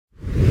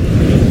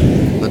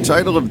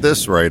title of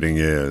this writing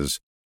is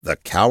The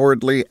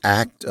Cowardly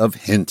Act of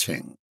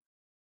Hinting.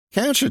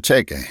 Can't you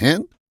take a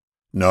hint?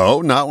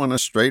 No, not when a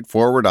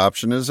straightforward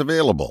option is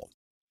available.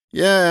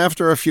 Yeah,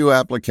 after a few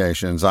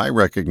applications, I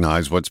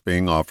recognize what's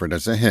being offered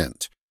as a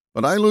hint,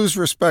 but I lose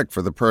respect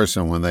for the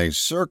person when they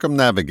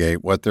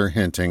circumnavigate what they're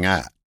hinting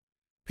at.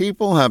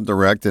 People have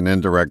direct and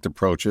indirect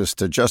approaches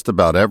to just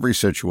about every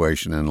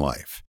situation in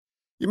life.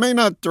 You may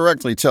not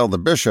directly tell the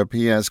bishop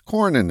he has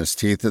corn in his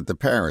teeth at the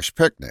parish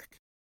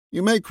picnic.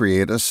 You may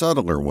create a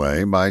subtler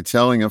way by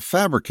telling a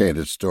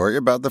fabricated story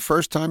about the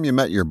first time you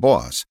met your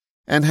boss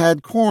and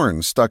had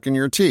corn stuck in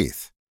your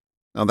teeth.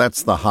 Now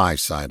that's the high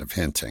side of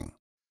hinting.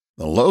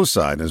 The low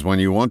side is when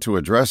you want to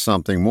address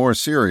something more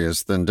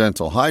serious than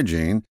dental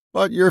hygiene,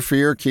 but your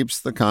fear keeps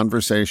the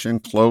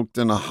conversation cloaked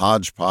in a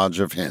hodgepodge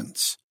of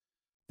hints.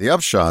 The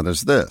upshot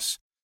is this.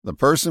 The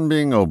person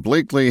being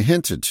obliquely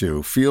hinted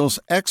to feels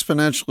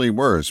exponentially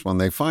worse when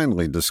they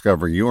finally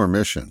discover your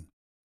mission.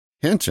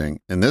 Hinting,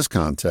 in this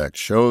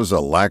context, shows a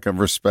lack of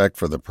respect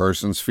for the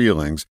person's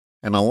feelings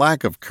and a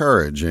lack of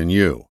courage in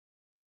you.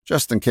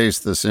 Just in case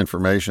this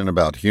information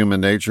about human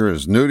nature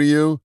is new to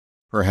you,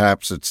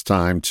 perhaps it's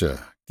time to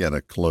get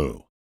a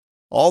clue.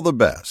 All the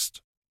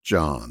best,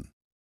 John.